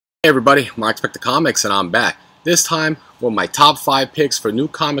Hey everybody, Mark Spector Comics, and I'm back. This time with my top 5 picks for new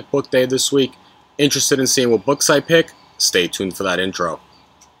comic book day this week. Interested in seeing what books I pick? Stay tuned for that intro.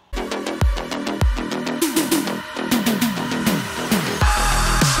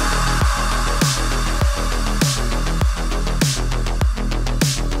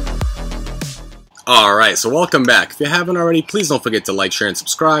 Alright, so welcome back. If you haven't already, please don't forget to like, share, and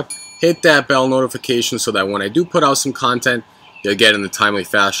subscribe. Hit that bell notification so that when I do put out some content, you'll get it in a timely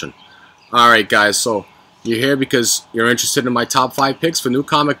fashion. Alright guys, so you're here because you're interested in my top 5 picks for new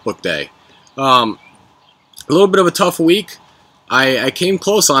comic book day. A little bit of a tough week. I came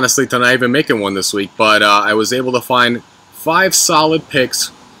close, honestly, to not even making one this week, but I was able to find 5 solid picks,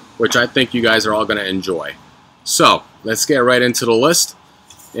 which I think you guys are all going to enjoy. So, let's get right into the list,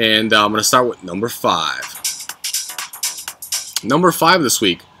 and I'm going to start with number 5. Number 5 this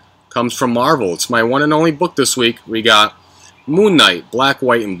week comes from Marvel. It's my one and only book this week. We got Moon Knight, Black,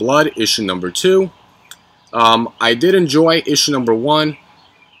 White, and Blood, issue number 2. I did enjoy issue number 1.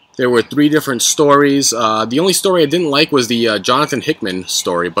 There were 3 different stories. The only story I didn't like was the Jonathan Hickman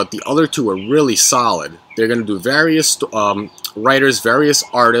story, but the other 2 are really solid. They're going to do various writers, various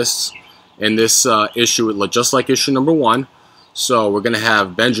artists in this issue, just like issue number 1. So we're going to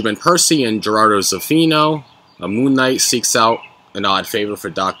have Benjamin Percy and Gerardo Zaffino. Moon Knight seeks out an odd favor for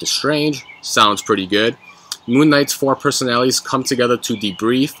Doctor Strange. Sounds pretty good. Moon Knight's 4 personalities come together to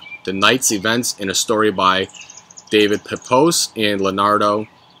debrief the night's events in a story by David Pepose and Leonardo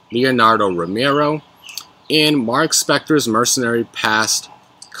Romero. And Mark Spector's mercenary past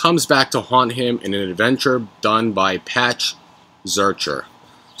comes back to haunt him in an adventure done by Patch Zurcher.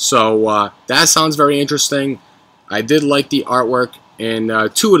 So that sounds very interesting. I did like the artwork in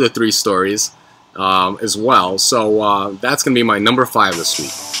 2 of the 3 stories as well. So that's going to be my number 5 this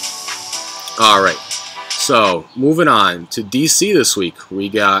week. Alright. So, moving on to DC this week, we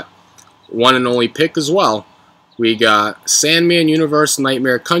got one and only pick as well. We got Sandman Universe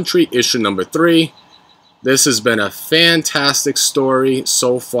Nightmare Country, issue number 3. This has been a fantastic story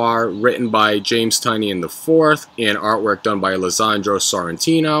so far, written by James Tynion IV and artwork done by Lisandro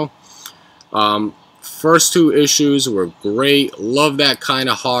Sorrentino. First 2 issues were great. Love that kind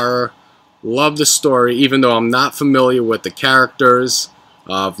of horror. Love the story, even though I'm not familiar with the characters.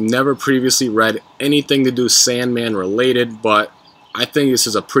 I've never previously read anything to do Sandman related, but I think this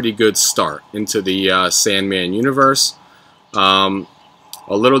is a pretty good start into the Sandman universe. A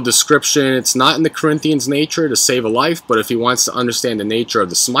little description: it's not in the Corinthian's nature to save a life, but if he wants to understand the nature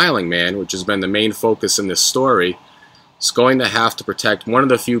of the Smiling Man, which has been the main focus in this story, he's going to have to protect one of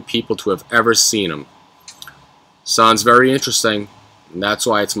the few people to have ever seen him. Sounds very interesting, and that's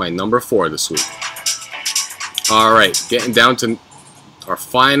why it's my number 4 this week. Alright, getting down to our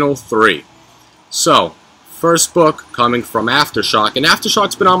final 3. So, first book coming from Aftershock, and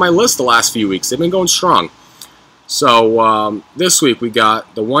Aftershock's been on my list the last few weeks. They've been going strong. So, this week we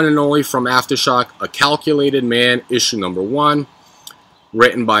got the one and only from Aftershock, A Calculated Man, issue number 1,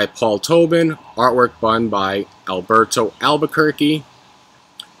 written by Paul Tobin, artwork done by Alberto Albuquerque.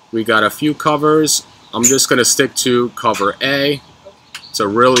 We got a few covers. I'm just going to stick to cover A. It's a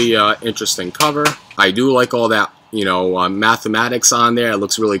really interesting cover. I do like all that, you know, mathematics on there. It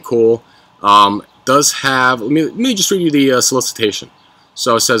looks really cool. Does have, let me just read you the solicitation.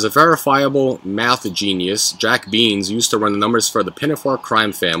 So it says, a verifiable math genius, Jack Beans, used to run the numbers for the Pinafore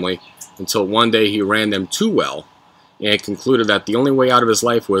crime family until one day he ran them too well and concluded that the only way out of his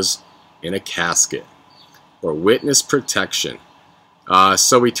life was in a casket or witness protection.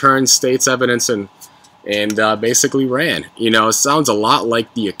 So he turned state's evidence and basically ran. You know, it sounds a lot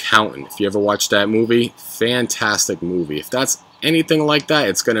like The Accountant. If you ever watched that movie, fantastic movie. If that's anything like that,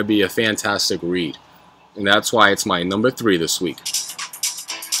 it's going to be a fantastic read. And that's why it's my number 3 this week.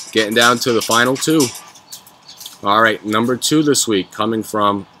 Getting down to the final 2. Alright, number 2 this week, coming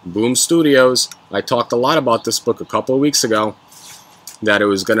from Boom Studios. I talked a lot about this book a couple of weeks ago, that it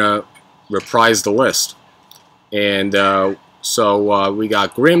was going to reprise the list. And so we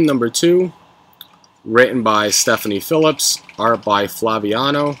got Grimm number 2. Written by Stephanie Phillips, art by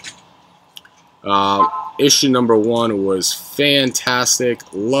Flaviano. Issue number 1 was fantastic.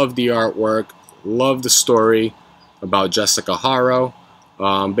 Loved the artwork. Loved the story about Jessica Harrow.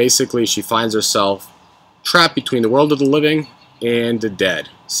 Basically, she finds herself trapped between the world of the living and the dead.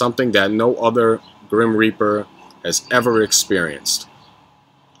 Something that no other Grim Reaper has ever experienced.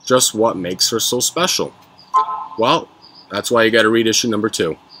 Just what makes her so special? Well, that's why you got to read issue number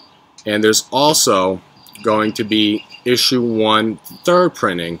 2. And there's also going to be issue 1 third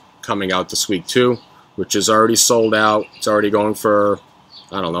printing coming out this week too, which is already sold out. It's already going for,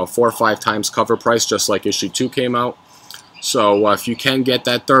 I don't know, 4 or 5 times cover price, just like issue 2 came out. So if you can get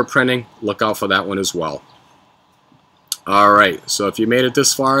that third printing, look out for that one as well. Alright, so if you made it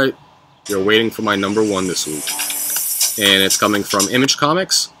this far, you're waiting for my number 1 this week. And it's coming from Image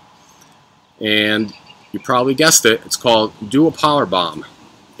Comics. And you probably guessed it, it's called Do a Power Bomb,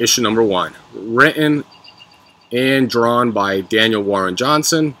 issue number 1. Written and drawn by Daniel Warren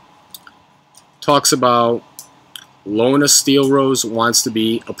Johnson. Talks about Lona Steelrose wants to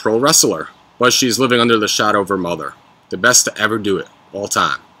be a pro wrestler, but she's living under the shadow of her mother. The best to ever do it, all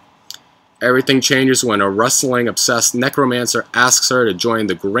time. Everything changes when a wrestling-obsessed necromancer asks her to join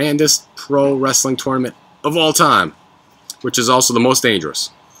the grandest pro wrestling tournament of all time, which is also the most dangerous.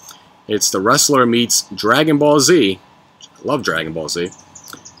 It's The Wrestler Meets Dragon Ball Z, I love Dragon Ball Z,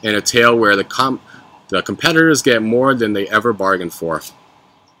 in a tale where the competitors get more than they ever bargained for.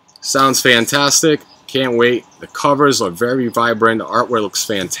 Sounds fantastic. Can't wait. The covers are very vibrant. The artwork looks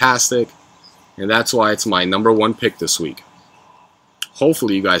fantastic. And that's why it's my number 1 pick this week.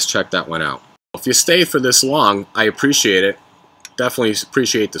 Hopefully you guys check that one out. If you stay for this long, I appreciate it. Definitely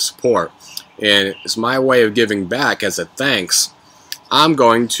appreciate the support. And it's my way of giving back as a thanks. I'm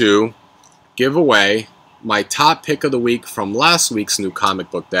going to give away my top pick of the week from last week's New Comic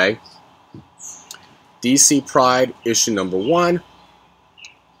Book Day. DC Pride issue number 1.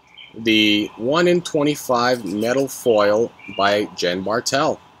 The 1 in 25 metal foil by Jen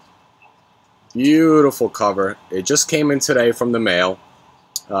Bartel. Beautiful cover. It just came in today from the mail.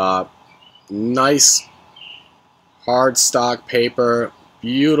 Nice hard stock paper.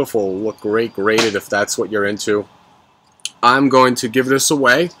 Beautiful. Look great graded if that's what you're into. I'm going to give this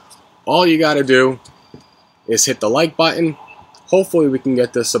away. All you got to do is hit the like button. Hopefully we can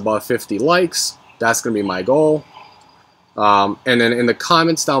get this above 50 likes. That's going to be my goal. And then in the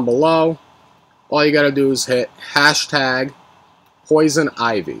comments down below, all you got to do is hit hashtag Poison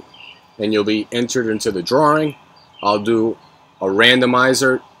Ivy, and you'll be entered into the drawing. I'll do a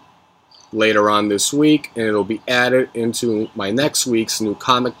randomizer later on this week, and it'll be added into my next week's New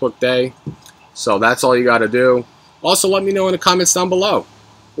Comic Book Day. So that's all you got to do. Also, let me know in the comments down below,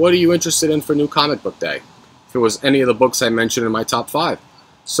 what are you interested in for New Comic Book Day? If it was any of the books I mentioned in my top 5.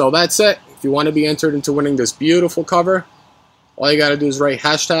 So that's it. If you want to be entered into winning this beautiful cover, all you got to do is write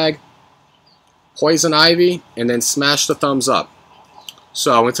hashtag Poison Ivy and then smash the thumbs up.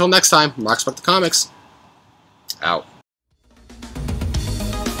 So until next time, Rock Spec the Comics, out.